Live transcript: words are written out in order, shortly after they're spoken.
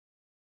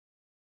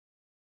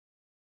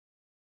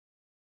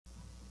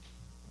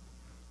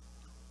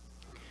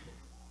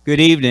Good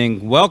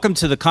evening. Welcome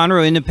to the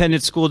Conroe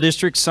Independent School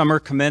District Summer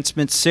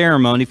Commencement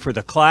Ceremony for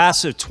the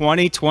class of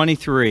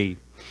 2023.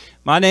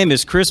 My name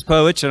is Chris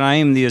Poich, and I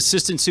am the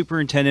Assistant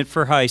Superintendent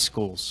for High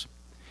Schools.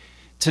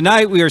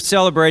 Tonight, we are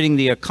celebrating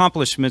the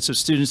accomplishments of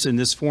students in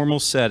this formal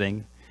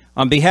setting.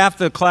 On behalf of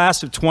the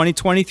class of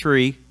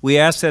 2023, we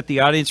ask that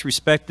the audience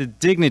respect the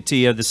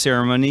dignity of the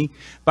ceremony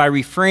by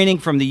refraining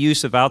from the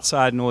use of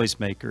outside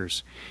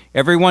noisemakers.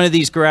 Every one of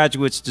these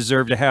graduates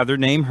deserve to have their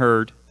name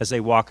heard as they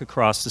walk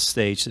across the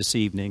stage this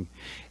evening.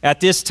 At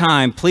this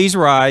time, please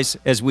rise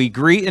as we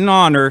greet and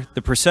honor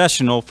the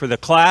processional for the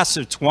class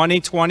of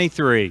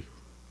 2023.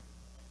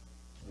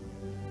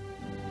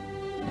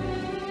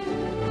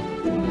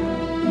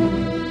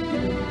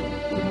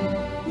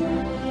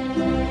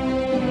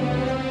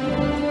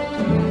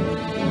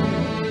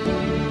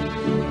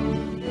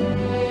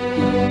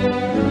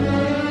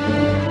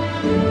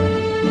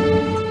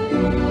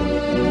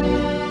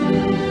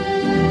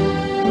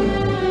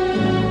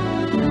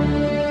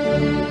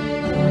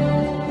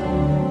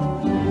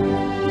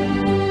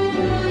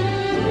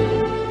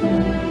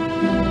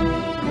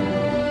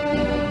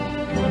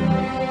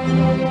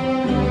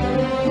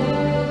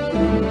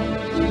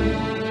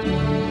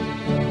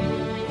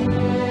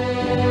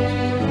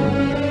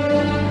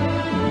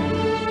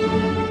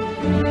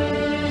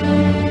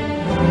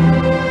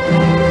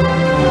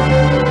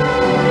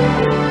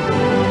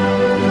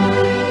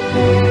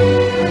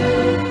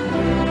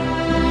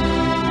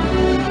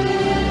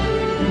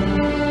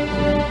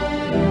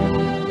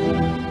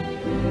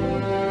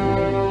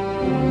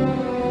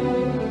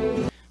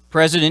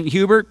 President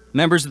Hubert,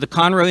 members of the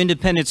Conroe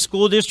Independent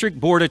School District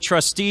Board of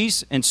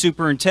Trustees, and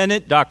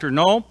Superintendent Dr.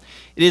 Knoll,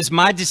 it is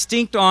my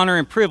distinct honor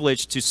and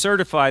privilege to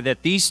certify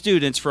that these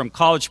students from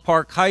College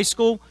Park High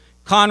School,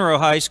 Conroe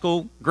High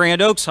School, Grand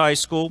Oaks High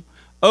School,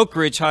 Oak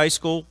Ridge High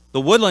School,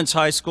 the Woodlands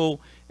High School,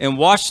 and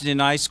Washington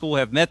High School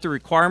have met the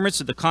requirements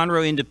of the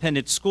Conroe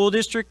Independent School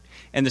District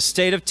and the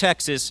state of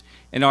Texas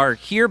and are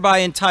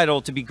hereby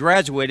entitled to be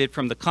graduated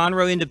from the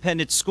Conroe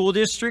Independent School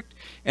District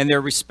and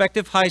their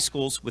respective high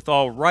schools with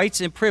all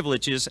rights and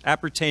privileges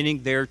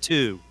appertaining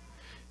thereto.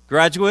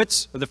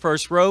 Graduates of the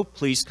first row,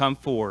 please come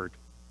forward.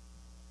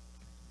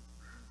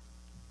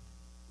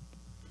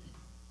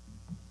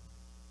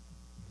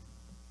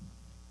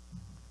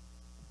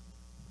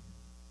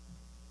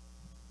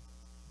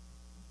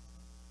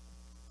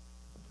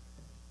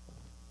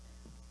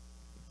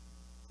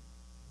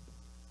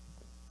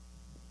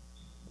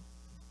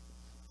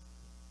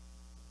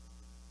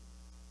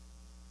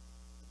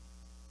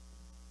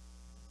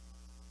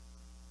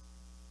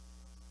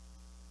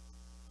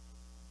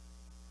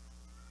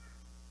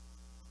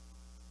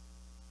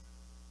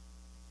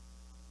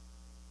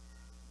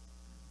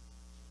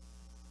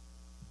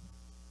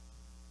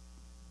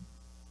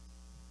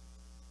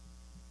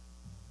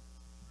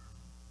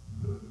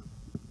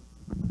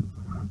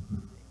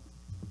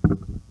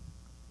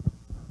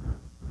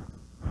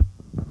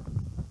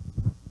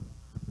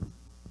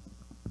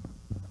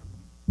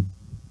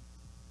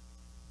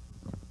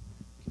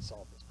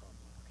 Solve this problem.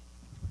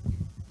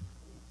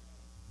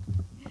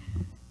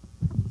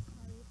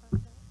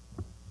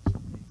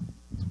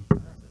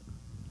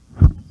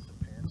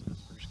 The parents of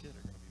this first kid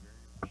are going to be very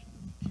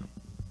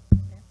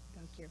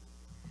Thank you.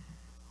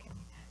 Okay.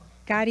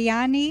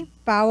 Cariani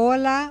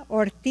Paola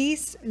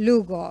Ortiz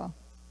Lugo.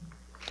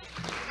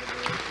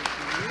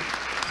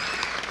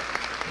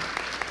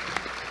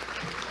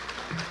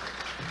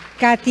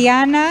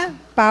 Katiana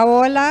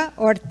Paola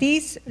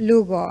Ortiz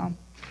Lugo.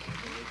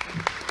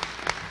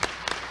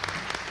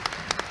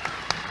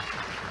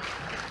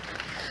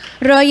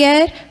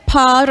 Roger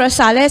Paul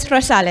Rosales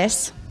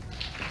Rosales.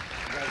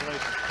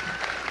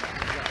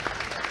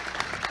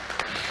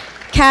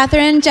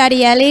 Catherine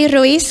Jadieli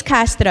Ruiz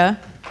Castro.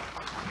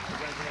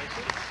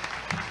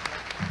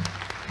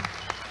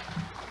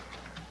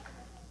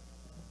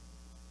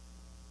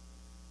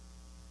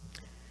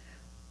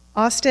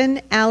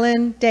 Austin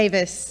Allen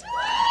Davis.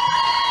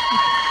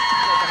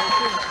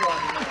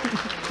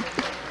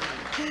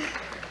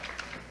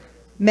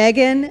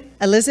 Megan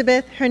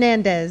Elizabeth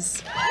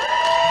Hernandez.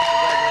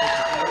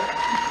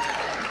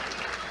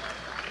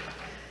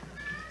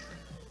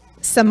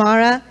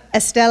 Samara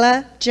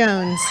Estella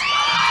Jones.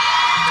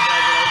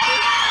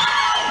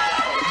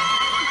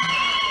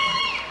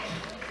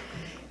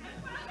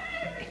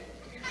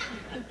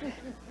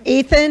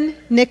 Ethan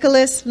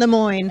Nicholas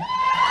Lemoyne.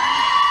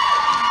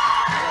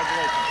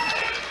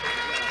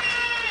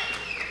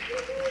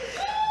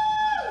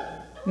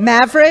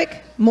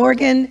 Maverick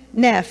Morgan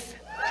Neff.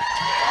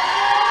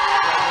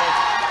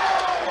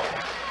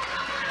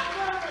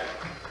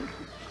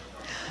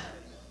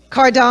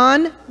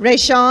 Cardon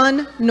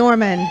Rayshawn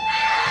Norman.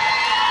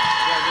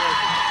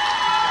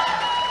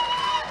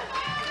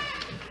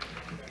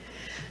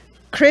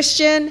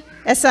 Christian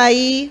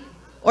Esai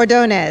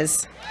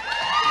Ordonez.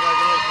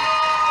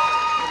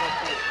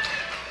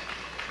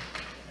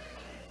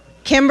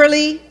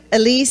 Kimberly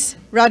Elise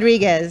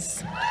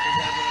Rodriguez.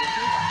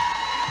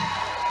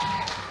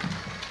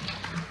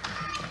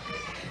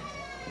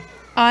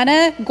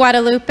 Ana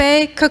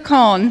Guadalupe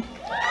Cacon.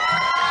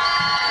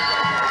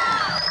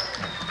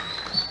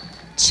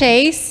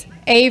 Chase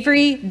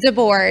Avery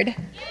DeBoard.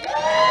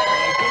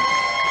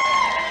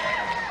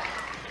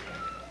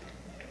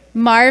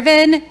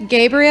 Marvin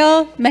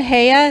Gabriel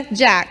Mejia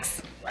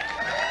Jax.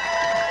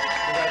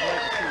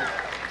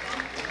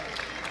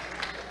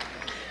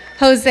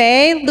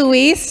 Jose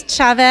Luis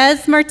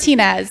Chavez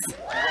Martinez.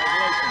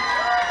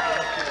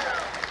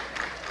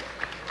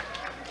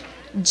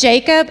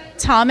 Jacob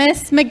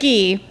Thomas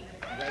McGee.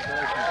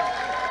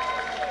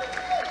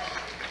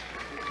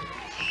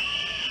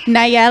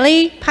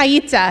 Nayeli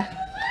Paita.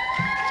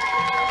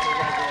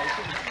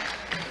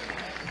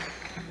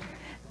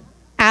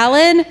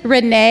 Alan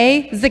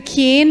Renee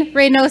Zakin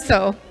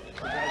Reynoso.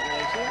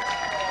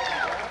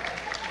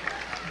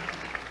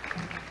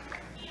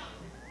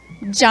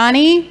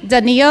 Johnny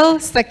Danilo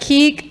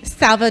Sakik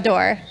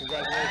Salvador.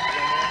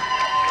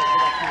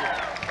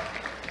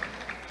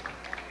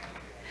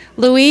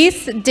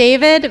 Luis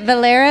David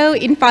Valero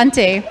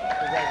Infante.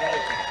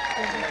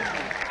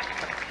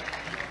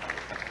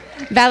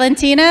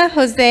 Valentina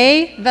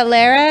Jose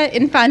Valera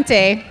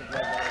Infante.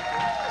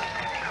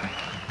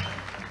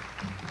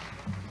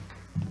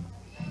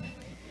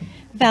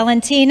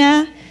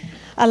 Valentina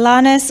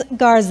Alanis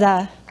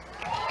Garza.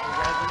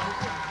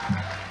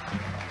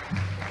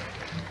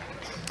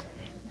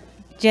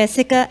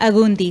 Jessica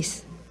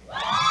Agundis.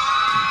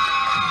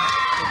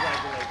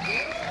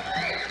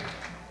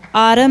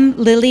 Autumn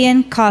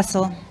Lillian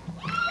Castle.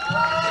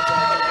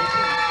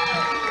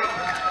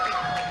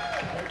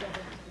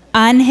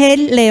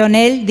 Ángel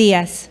Leonel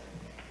Díaz.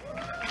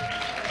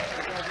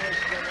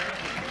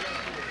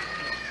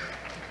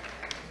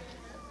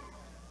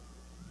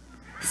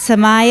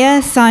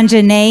 Samaya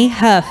Sanjane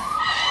Huff.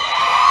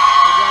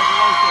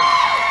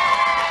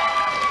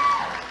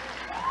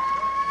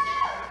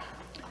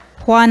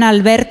 Juan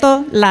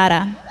Alberto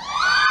Lara.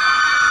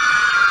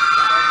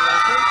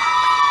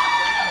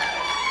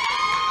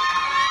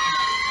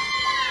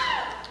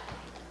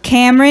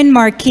 Cameron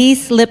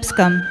Marquise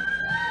Lipscomb.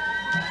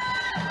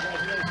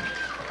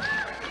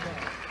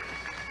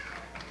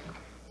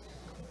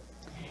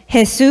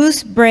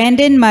 Jesus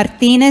Brandon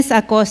Martinez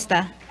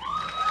Acosta.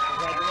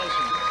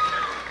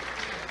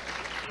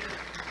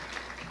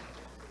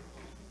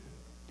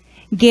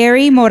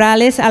 Gary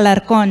Morales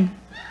Alarcón.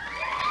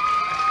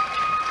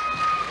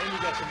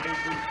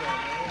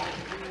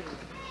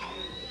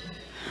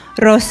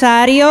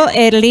 Rosario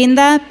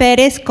Erlinda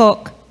Pérez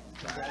Koch.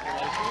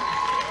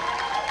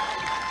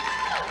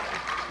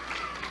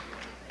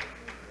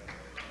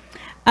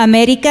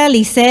 América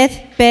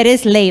Liseth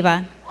Pérez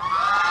Leiva.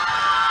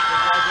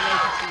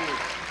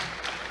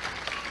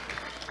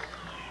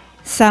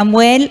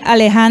 Samuel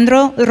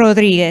Alejandro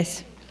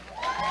Rodríguez.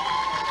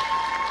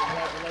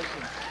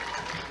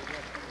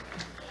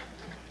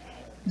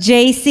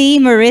 JC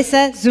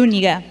Marissa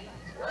Zúñiga.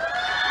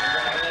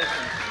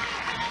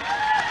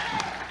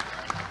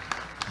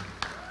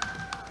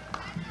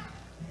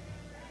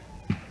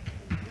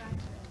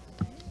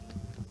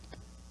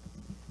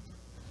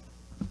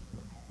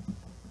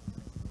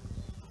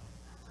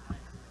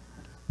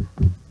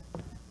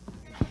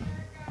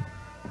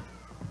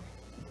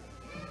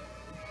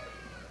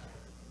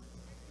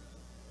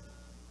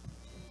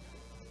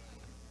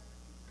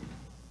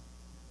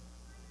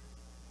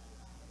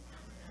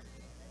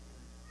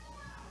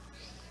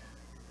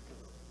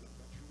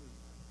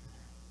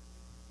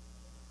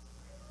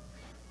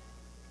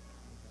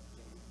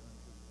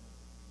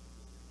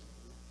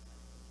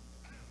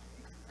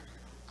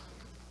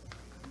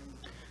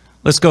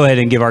 Let's go ahead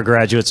and give our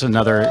graduates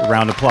another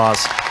round of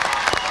applause.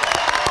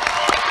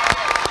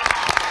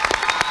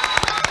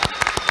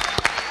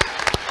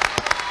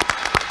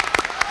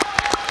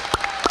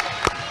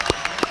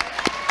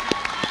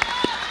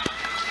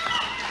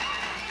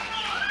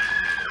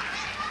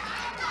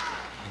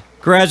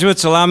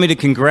 Graduates, allow me to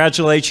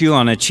congratulate you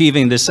on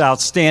achieving this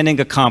outstanding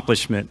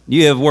accomplishment.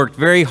 You have worked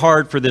very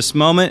hard for this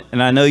moment,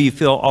 and I know you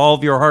feel all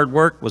of your hard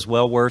work was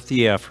well worth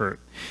the effort.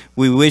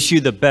 We wish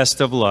you the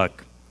best of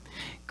luck.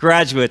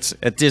 Graduates,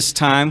 at this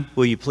time,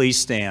 will you please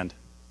stand?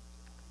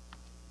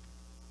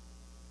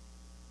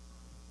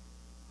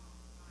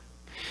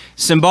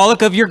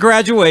 Symbolic of your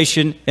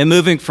graduation and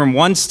moving from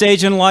one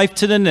stage in life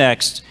to the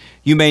next,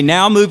 you may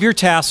now move your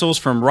tassels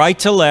from right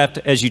to left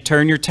as you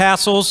turn your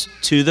tassels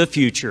to the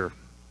future.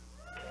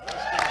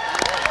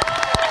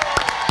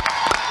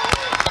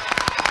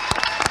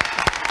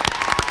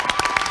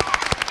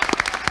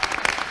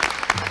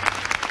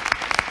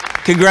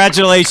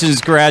 Congratulations,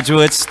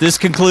 graduates. This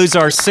concludes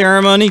our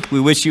ceremony.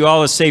 We wish you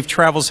all a safe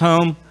travels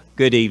home.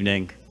 Good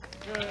evening.